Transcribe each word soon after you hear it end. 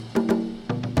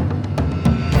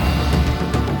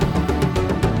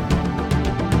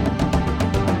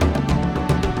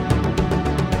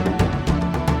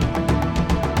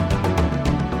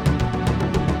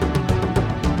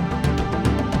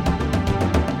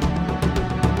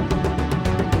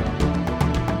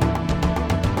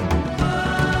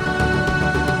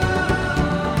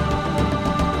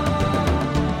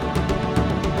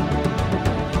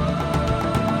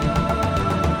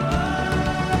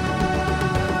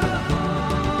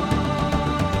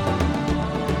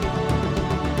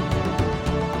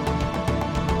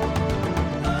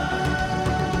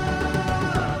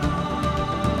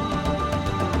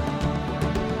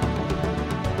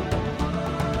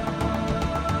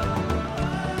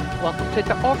Welcome to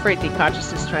the Off Reiki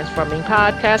Consciousness Transforming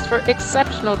Podcast for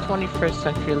exceptional 21st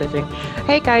century living.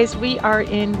 Hey guys, we are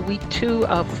in week 2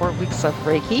 of 4 weeks of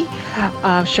Reiki,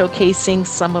 showcasing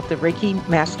some of the Reiki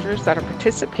masters that are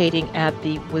participating at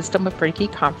the Wisdom of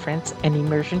Reiki Conference and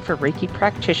Immersion for Reiki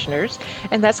Practitioners.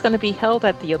 And that's going to be held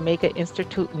at the Omega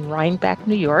Institute in Rhinebeck,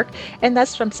 New York. And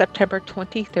that's from September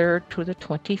 23rd to the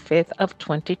 25th of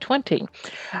 2020.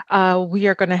 We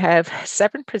are going to have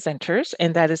 7 presenters,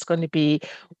 and that is going to be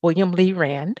William Lee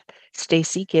Rand,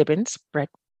 Stacy Gibbons, Brett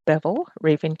Bevel,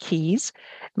 Raven Keys,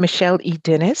 Michelle E.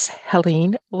 Dennis,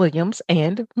 Helene Williams,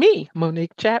 and me,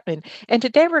 Monique Chapman. And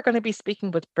today we're going to be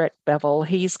speaking with Brett Bevel.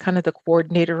 He's kind of the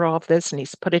coordinator of this, and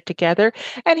he's put it together.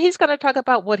 And he's going to talk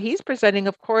about what he's presenting,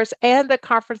 of course, and the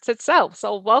conference itself.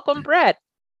 So welcome, Brett.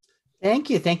 Thank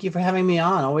you. Thank you for having me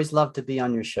on. Always love to be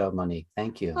on your show, Monique.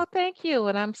 Thank you. Well, thank you.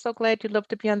 And I'm so glad you love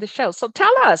to be on the show. So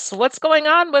tell us what's going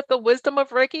on with the Wisdom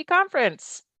of Reiki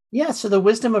Conference. Yeah, so the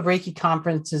Wisdom of Reiki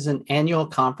Conference is an annual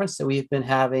conference that we've been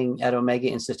having at Omega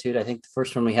Institute. I think the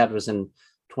first one we had was in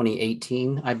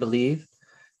 2018, I believe.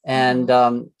 And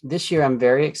this year I'm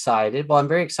very excited. Well, I'm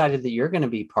very excited that you're going to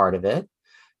be part of it.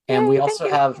 And we also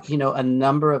have, a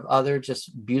number of other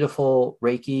just beautiful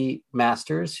Reiki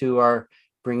masters who are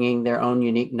bringing their own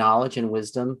unique knowledge and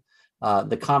wisdom.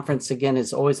 The conference, again,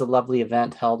 is always a lovely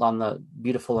event held on the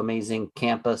beautiful, amazing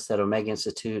campus at Omega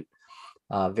Institute.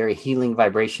 Very healing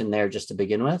vibration there just to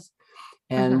begin with.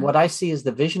 And what I see as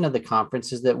the vision of the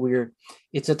conference is that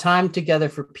it's a time together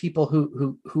for people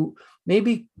who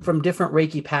maybe from different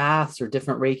Reiki paths or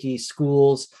different Reiki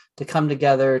schools to come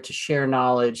together to share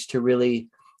knowledge, to really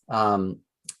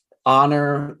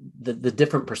honor the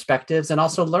different perspectives and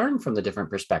also learn from the different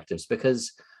perspectives.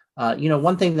 Because,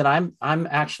 one thing that I'm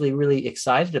actually really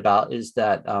excited about is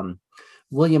that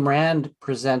William Rand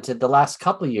presented the last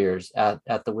couple of years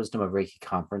at the Wisdom of Reiki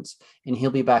Conference, and he'll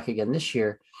be back again this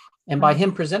year. And by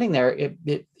him presenting there,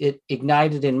 it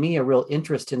ignited in me a real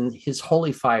interest in his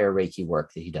Holy Fire Reiki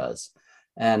work that he does.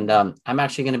 And I'm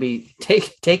actually going to be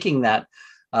taking that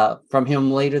from him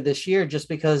later this year, just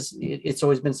because it's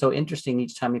always been so interesting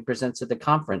each time he presents at the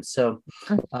conference. So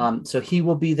he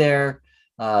will be there.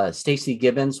 Stacy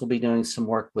Gibbons will be doing some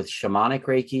work with shamanic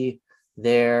Reiki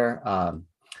there.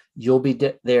 You'll be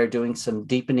there doing some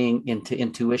deepening into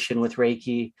intuition with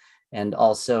Reiki. And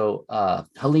also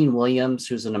Helene Williams,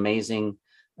 who's an amazing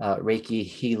Reiki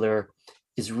healer,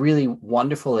 is really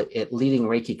wonderful at leading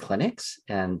Reiki clinics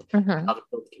and how to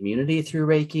build community through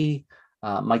Reiki.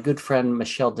 My good friend,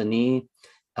 Michelle Denis,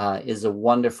 is a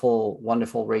wonderful,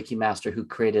 wonderful Reiki master who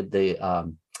created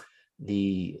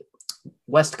the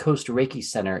West Coast Reiki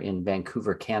Center in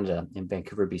Vancouver, Canada, in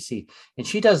Vancouver, BC. And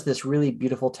she does this really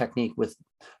beautiful technique with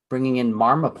bringing in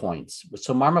marma points.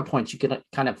 So marma points, you can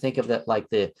kind of think of that like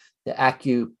the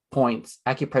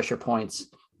acupressure points,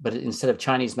 but instead of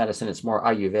Chinese medicine, it's more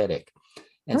Ayurvedic.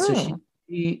 And so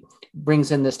she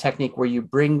brings in this technique where you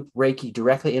bring Reiki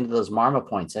directly into those marma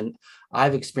points. And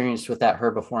I've experienced with her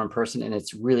before in person, and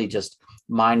it's really just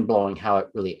mind-blowing how it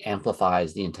really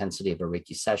amplifies the intensity of a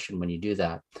Reiki session when you do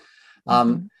that.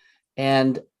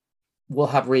 And we'll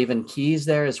have Raven Keys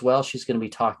there as well. She's going to be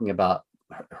talking about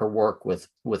her work with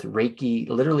Reiki,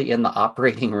 literally in the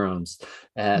operating rooms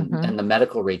and the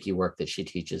medical Reiki work that she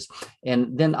teaches.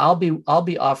 And then I'll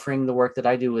be offering the work that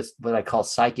I do with what I call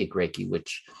psychic Reiki,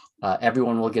 which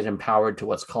everyone will get empowered to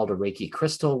what's called a Reiki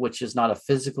crystal, which is not a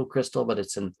physical crystal, but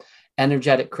it's an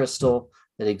energetic crystal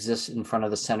that exists in front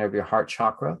of the center of your heart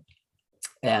chakra.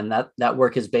 And that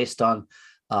work is based on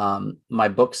my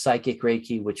book, Psychic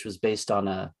Reiki, which was based on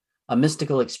a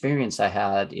mystical experience I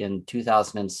had in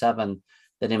 2007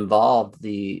 that involved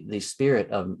the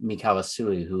spirit of Mikao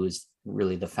Usui, who is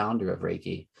really the founder of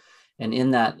Reiki. And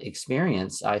in that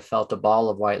experience, I felt a ball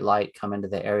of white light come into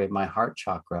the area of my heart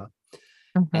chakra.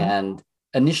 And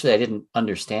initially, I didn't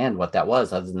understand what that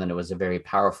was, other than it was a very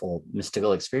powerful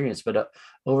mystical experience. But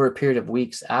over a period of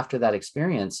weeks after that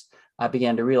experience, I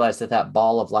began to realize that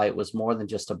ball of light was more than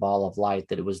just a ball of light,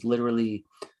 that it was literally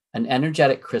an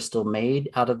energetic crystal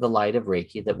made out of the light of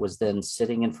Reiki that was then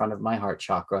sitting in front of my heart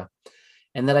chakra,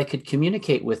 and that I could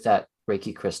communicate with that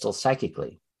Reiki crystal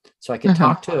psychically. So I could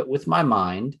talk to it with my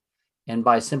mind, and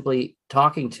by simply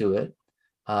talking to it,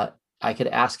 I could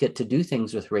ask it to do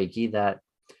things with Reiki that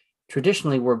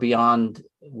traditionally were beyond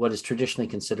what is traditionally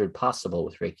considered possible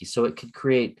with Reiki. So it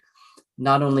could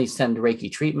not only send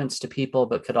Reiki treatments to people,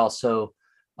 but could also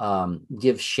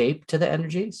give shape to the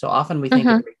energy. So often we think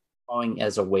of Reiki flowing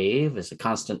as a wave, as a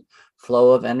constant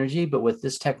flow of energy. But with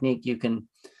this technique, you can,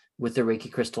 with the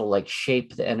Reiki crystal, like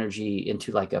shape the energy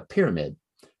into like a pyramid,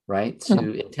 right?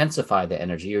 To intensify the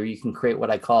energy, or you can create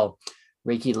what I call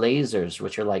Reiki lasers,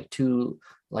 which are like two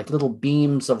like little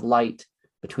beams of light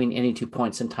between any 2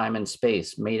 points in time and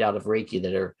space made out of Reiki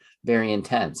that are very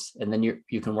intense. And then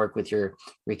you can work with your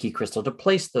Reiki crystal to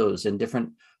place those in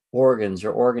different organs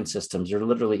or organ systems, or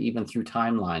literally even through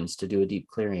timelines to do a deep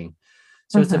clearing.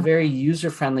 So it's a very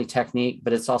user-friendly technique,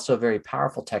 but it's also a very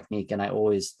powerful technique. And I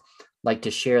always like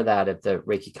to share that at the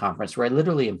Reiki conference, where I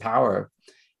literally empower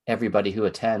everybody who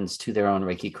attends to their own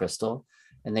Reiki crystal.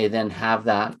 And they then have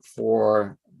that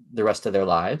for the rest of their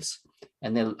lives.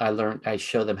 And then I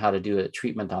show them how to do a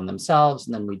treatment on themselves.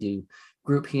 And then we do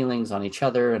group healings on each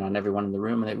other and on everyone in the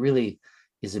room. And it really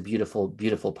is a beautiful,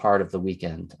 beautiful part of the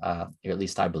weekend. Or at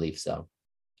least I believe so.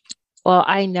 Well,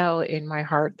 I know in my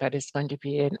heart that it's going to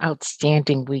be an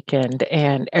outstanding weekend,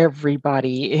 and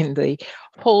everybody in the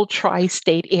whole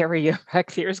tri-state area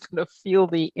back there is going to feel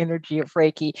the energy of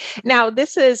Reiki. Now,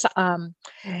 this is an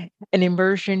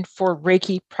immersion for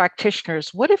Reiki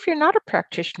practitioners. What if you're not a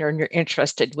practitioner and you're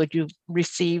interested? Would you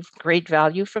receive great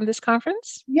value from this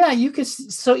conference? Yeah, you could.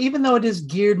 So even though it is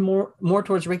geared more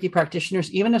towards Reiki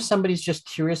practitioners, even if somebody's just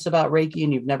curious about Reiki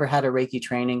and you've never had a Reiki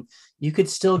training, you could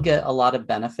still get a lot of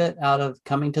benefit out of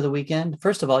coming to the weekend.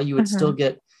 First of all, you would still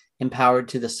get empowered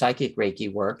to the psychic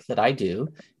Reiki work that I do,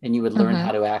 and you would learn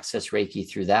how to access Reiki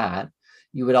through that.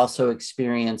 You would also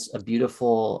experience a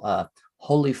beautiful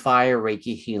holy fire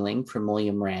Reiki healing from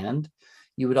William Rand.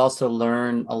 You would also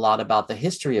learn a lot about the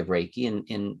history of Reiki.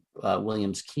 In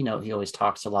William's keynote, he always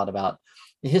talks a lot about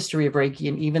the history of Reiki.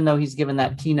 And even though he's given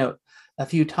that keynote a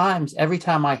few times, every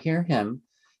time I hear him,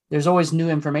 there's always new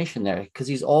information there, because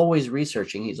he's always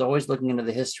researching. He's always looking into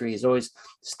the history. He's always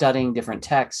studying different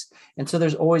texts. And so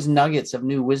there's always nuggets of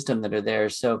new wisdom that are there.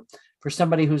 So for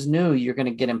somebody who's new, you're going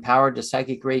to get empowered to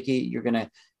psychic Reiki. You're going to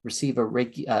receive a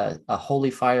Reiki, a holy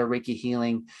fire Reiki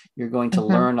healing. You're going to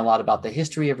learn a lot about the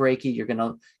history of Reiki. You're going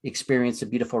to experience a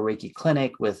beautiful Reiki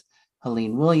clinic with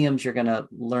Helene Williams. You're going to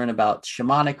learn about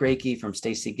shamanic Reiki from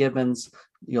Stacy Gibbons.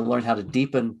 You'll learn how to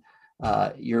deepen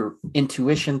your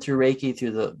intuition through Reiki,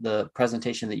 through the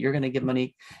presentation that you're going to give,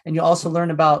 Monique. And you'll also learn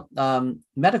about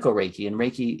medical Reiki and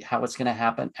Reiki, how it's going to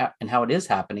happen and how it is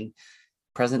happening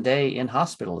present day in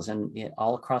hospitals and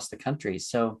all across the country.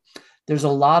 So there's a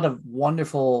lot of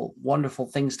wonderful, wonderful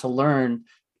things to learn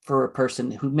for a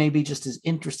person who may be just as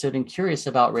interested and curious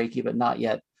about Reiki, but not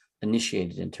yet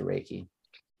initiated into Reiki.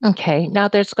 Okay, now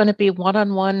there's going to be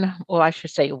one-on-one, well, I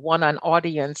should say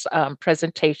one-on-audience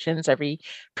presentations. Every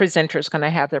presenter is going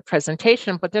to have their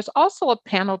presentation, but there's also a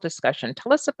panel discussion.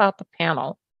 Tell us about the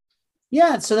panel.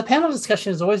 Yeah, so the panel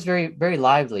discussion is always very, very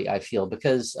lively, I feel,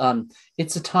 because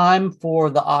it's a time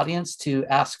for the audience to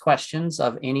ask questions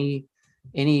of any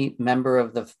member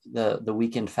of the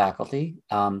weekend faculty.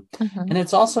 And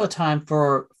it's also a time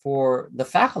for the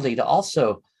faculty to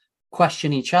also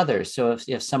question each other. So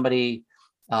if somebody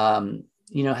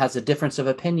has a difference of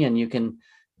opinion, you can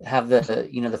have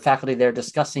the faculty there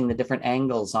discussing the different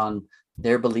angles on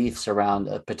their beliefs around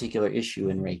a particular issue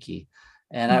in Reiki.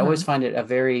 And I always find it a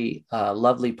very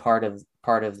lovely part of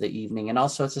the evening. And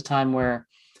also it's a time where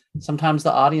sometimes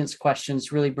the audience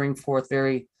questions really bring forth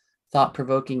very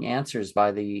thought-provoking answers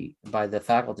by the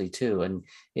faculty too. And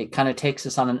it kind of takes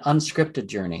us on an unscripted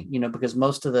journey, because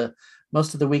most of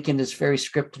the weekend is very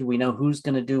scripted. We know who's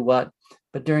going to do what.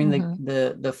 But during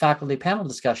the faculty panel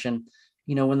discussion,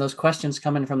 when those questions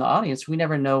come in from the audience, we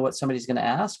never know what somebody's going to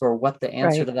ask or what the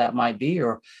answer to that might be,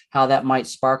 or how that might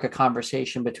spark a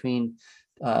conversation between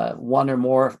one or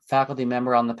more faculty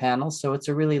member on the panel. So it's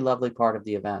a really lovely part of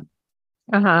the event.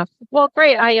 Well,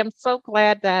 great. I am so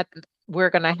glad that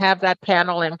we're going to have that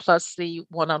panel and plus the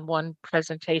one-on-one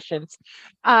presentations.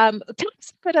 Tell us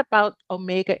a bit about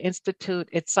Omega Institute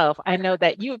itself. I know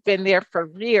that you've been there for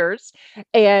years,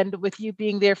 and with you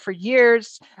being there for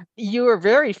years, you are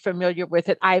very familiar with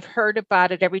it. I've heard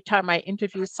about it every time I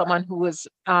interview someone who has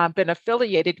been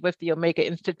affiliated with the Omega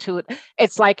Institute.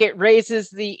 It's like it raises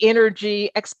the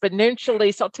energy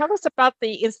exponentially. So tell us about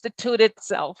the Institute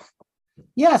itself.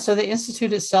 Yeah, so the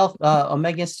Institute itself,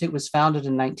 Omega Institute, was founded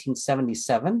in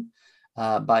 1977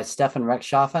 by Stefan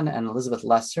Rechtschaffen and Elizabeth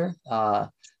Lesser. The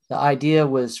idea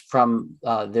was from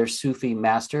their Sufi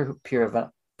master,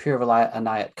 Pir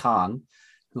Inayat Khan,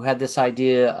 who had this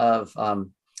idea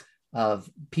of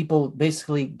people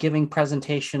basically giving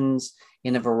presentations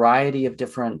in a variety of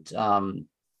different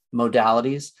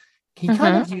modalities. He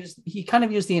kind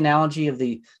of used the analogy of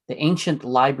the ancient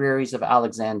libraries of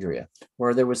Alexandria,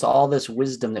 where there was all this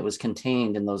wisdom that was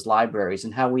contained in those libraries,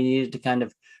 and how we needed to kind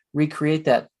of recreate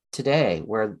that today,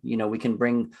 where we can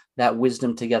bring that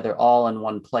wisdom together all in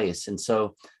one place. And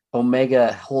so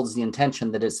Omega holds the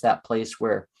intention that it's that place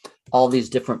where all these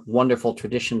different wonderful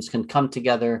traditions can come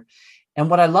together And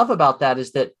what I love about that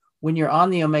is that when you're on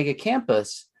the Omega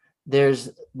campus, there's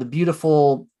the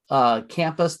beautiful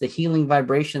campus, the healing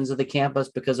vibrations of the campus,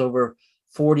 because over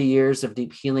 40 years of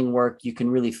deep healing work, you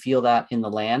can really feel that in the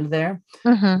land there.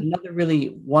 Mm-hmm. Another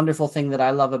really wonderful thing that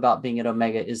I love about being at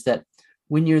Omega is that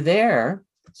when you're there,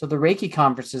 so the Reiki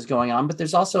conference is going on, but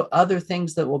there's also other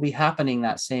things that will be happening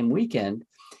that same weekend.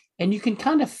 And you can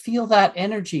kind of feel that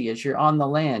energy as you're on the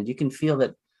land. You can feel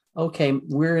that, okay,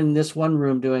 we're in this one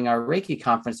room doing our Reiki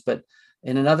conference, but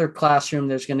in another classroom,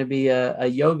 there's going to be a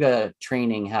yoga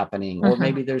training happening, or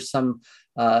maybe there's some,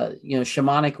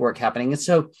 shamanic work happening. And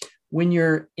so when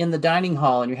you're in the dining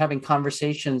hall and you're having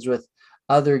conversations with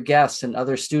other guests and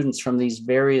other students from these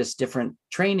various different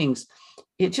trainings,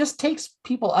 it just takes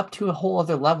people up to a whole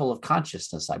other level of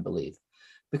consciousness, I believe,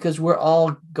 because we're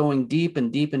all going deep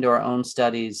and deep into our own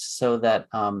studies, so that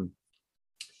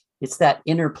it's that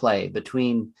interplay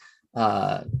between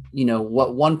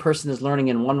what one person is learning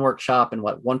in one workshop and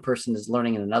what one person is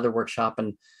learning in another workshop,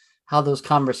 and how those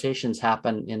conversations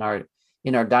happen in our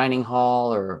dining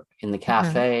hall or in the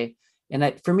cafe.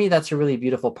 And for me, that's a really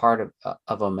beautiful part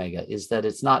of Omega, is that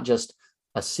it's not just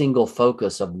a single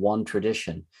focus of one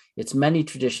tradition. It's many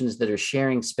traditions that are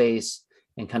sharing space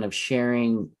and kind of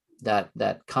sharing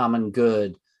that common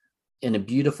good in a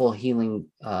beautiful healing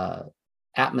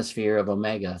atmosphere of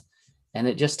Omega. And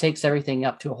it just takes everything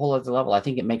up to a whole other level. I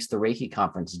think it makes the Reiki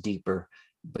conference deeper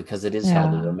because it is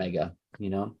held at Omega,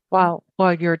 Well,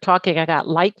 while you're talking, I got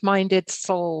like-minded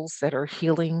souls that are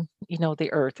healing, the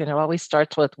earth. And it always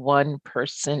starts with one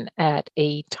person at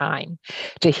a time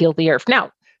to heal the earth.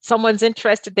 Now, someone's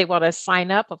interested, they want to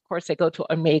sign up. Of course, they go to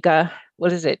Omega.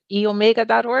 What is it?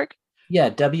 eomega.org? Yeah,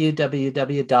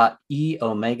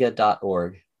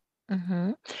 www.eomega.org.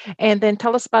 Mm-hmm. And then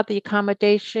tell us about the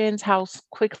accommodations. How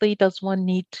quickly does one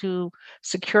need to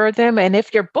secure them? And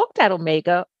if you're booked at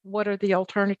Omega, what are the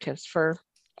alternatives for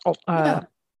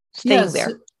staying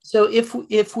there? So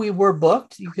if we were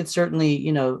booked, you could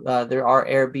certainly, there are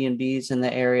Airbnbs in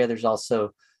the area. There's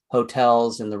also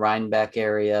hotels in the Rhinebeck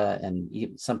area,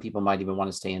 and some people might even want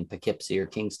to stay in Poughkeepsie or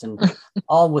Kingston,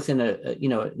 all within a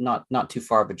not too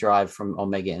far of a drive from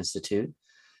Omega Institute.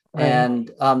 Right. And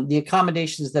the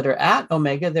accommodations that are at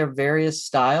Omega, they're various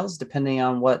styles depending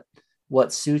on what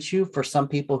suits you. For some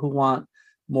people who want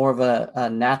more of a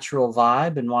natural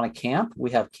vibe and want to camp,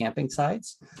 we have camping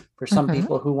sites. For some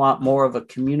people who want more of a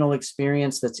communal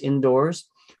experience that's indoors,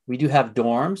 we do have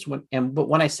dorms. But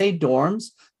when I say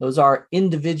dorms, those are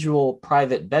individual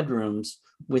private bedrooms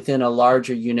within a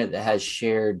larger unit that has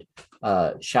shared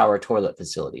shower toilet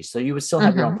facilities. So you would still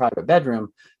have your own private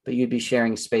bedroom, but you'd be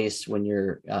sharing space when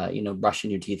you're,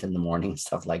 brushing your teeth in the morning,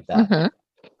 stuff like that.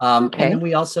 And then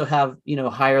we also have,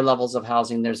 higher levels of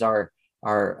housing. There's our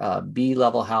B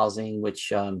level housing,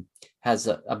 which has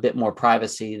a bit more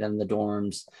privacy than the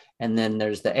dorms. And then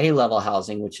there's the A level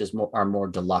housing, which is more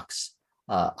deluxe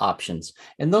options.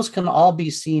 And those can all be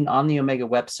seen on the Omega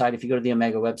website. If you go to the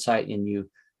Omega website and you,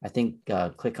 I think,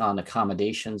 click on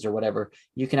accommodations or whatever,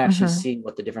 you can actually see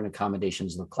what the different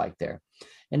accommodations look like there.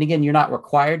 And again, you're not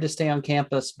required to stay on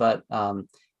campus, but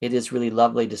it is really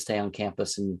lovely to stay on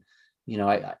campus. And,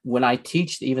 when I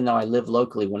teach, even though I live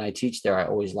locally, when I teach there, I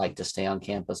always like to stay on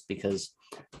campus because,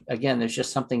 again, there's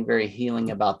just something very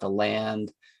healing about the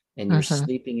land, and you're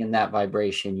sleeping in that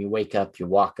vibration. You wake up, you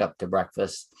walk up to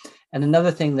breakfast. And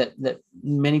another thing that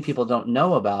many people don't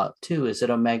know about too is at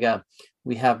Omega,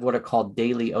 we have what are called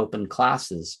daily open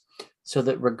classes, so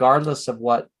that regardless of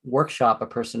what workshop a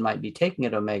person might be taking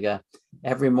at Omega,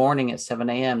 every morning at 7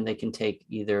 a.m., they can take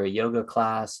either a yoga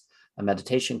class, a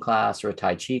meditation class, or a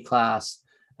Tai Chi class.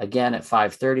 Again, at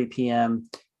 5:30 p.m.,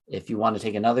 if you want to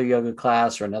take another yoga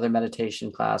class or another meditation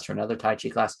class or another Tai Chi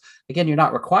class, again, you're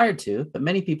not required to, but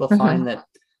many people find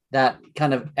that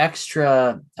kind of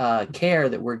extra care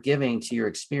that we're giving to your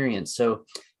experience. So,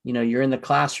 you're in the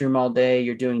classroom all day,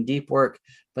 you're doing deep work,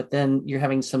 but then you're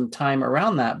having some time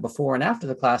around that before and after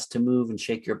the class to move and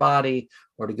shake your body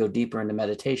or to go deeper into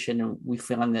meditation. And we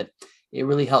find that it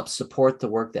really helps support the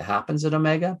work that happens at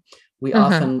Omega. We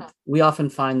often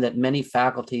find that many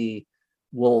faculty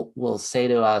will say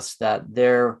to us that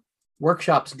their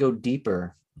workshops go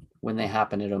deeper when they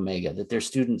happen at Omega, that their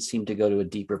students seem to go to a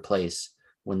deeper place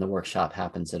when the workshop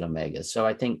happens at Omega. So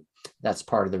I think that's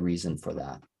part of the reason for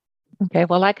that. Okay,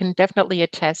 well, I can definitely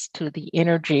attest to the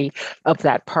energy of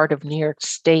that part of New York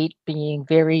State being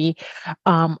very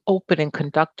open and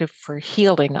conductive for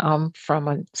healing. I'm from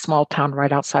a small town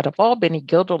right outside of Albany,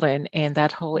 Guilderland, and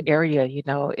that whole area,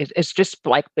 it's just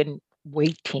like been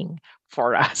waiting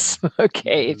for us.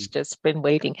 Okay, it's just been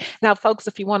waiting. Now, folks,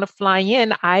 if you want to fly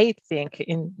in, I think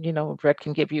Brett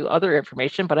can give you other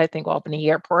information, but I think Albany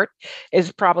Airport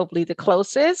is probably the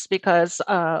closest because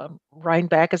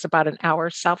Rhinebeck is about an hour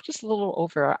south, just a little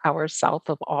over an hour south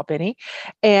of Albany,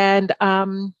 and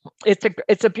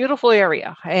it's a beautiful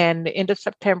area. And end of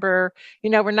September,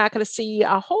 we're not going to see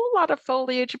a whole lot of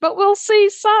foliage, but we'll see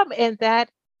some, and that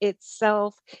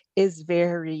itself is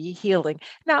very healing.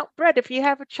 Now, Brett, if you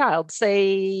have a child,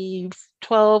 say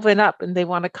 12 and up, and they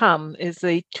want to come, is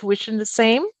the tuition the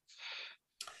same?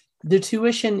 The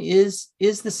tuition is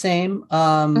the same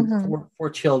for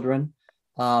children.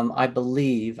 I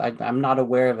believe I'm not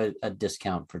aware of a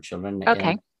discount for children.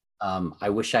 Okay. And, I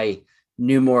wish I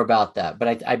knew more about that,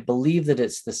 but I believe that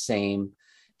it's the same.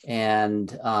 And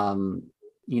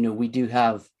we do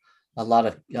have a lot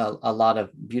of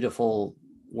beautiful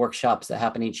workshops that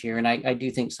happen each year, and I do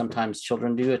think sometimes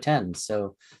children do attend.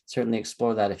 So certainly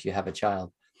explore that if you have a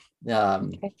child.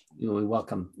 Okay. We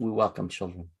welcome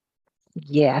children.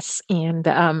 Yes. And,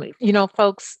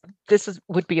 folks,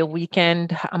 would be a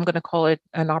weekend. I'm going to call it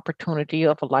an opportunity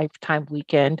of a lifetime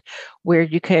weekend where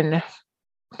you can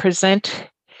present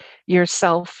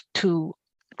yourself to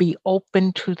be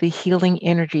open to the healing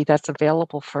energy that's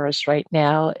available for us right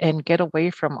now and get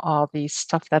away from all the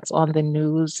stuff that's on the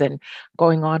news and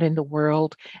going on in the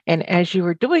world. And as you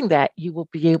are doing that, you will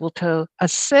be able to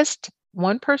assist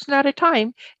one person at a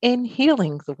time in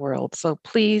healing the world. So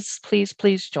please, please,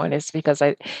 please join us because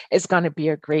it's going to be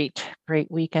a great, great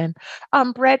weekend.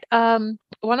 Brett, why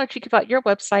don't you give out your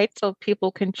website so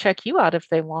people can check you out if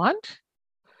they want?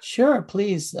 Sure,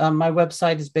 please. My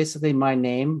website is basically my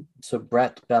name. So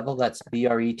Brett Bevell, that's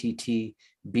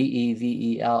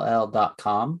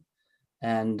BrettBevell.com.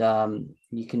 And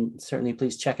you can certainly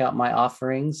please check out my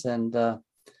offerings. And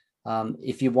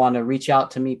if you want to reach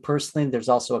out to me personally, there's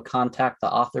also a contact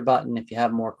the author button. If you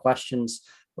have more questions,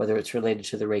 whether it's related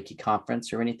to the Reiki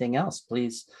conference or anything else,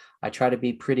 please. I try to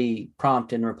be pretty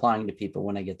prompt in replying to people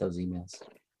when I get those emails.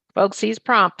 Folks, he's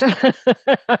prompt.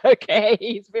 Okay,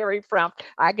 he's very prompt.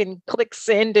 I can click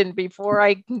send, and before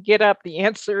I can get up, the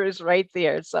answer is right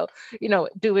there. So,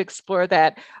 do explore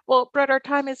that. Well, Brett, our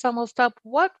time is almost up.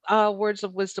 What words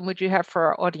of wisdom would you have for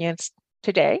our audience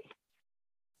today?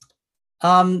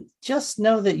 Just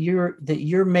know that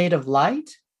you're made of light.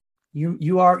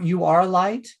 You are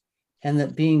light, and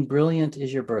that being brilliant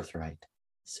is your birthright.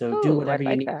 So do whatever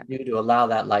you need to do to allow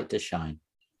that light to shine.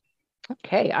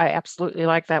 Okay, I absolutely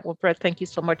like that. Well, Brett, thank you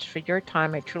so much for your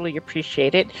time. I truly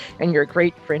appreciate it. And you're a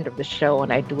great friend of the show,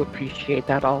 and I do appreciate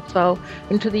that also.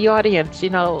 And to the audience,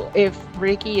 if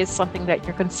Reiki is something that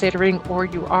you're considering, or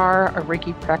you are a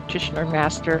Reiki practitioner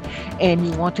master and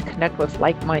you want to connect with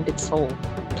like-minded souls,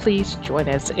 please join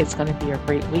us. It's going to be a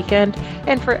great weekend.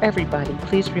 And for everybody,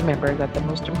 please remember that the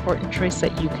most important choice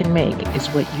that you can make is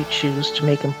what you choose to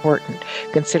make important.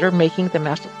 Consider making the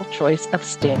masterful choice of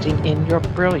standing in your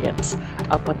brilliance.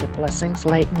 Abundant blessings,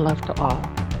 light, and love to all.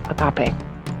 Agape.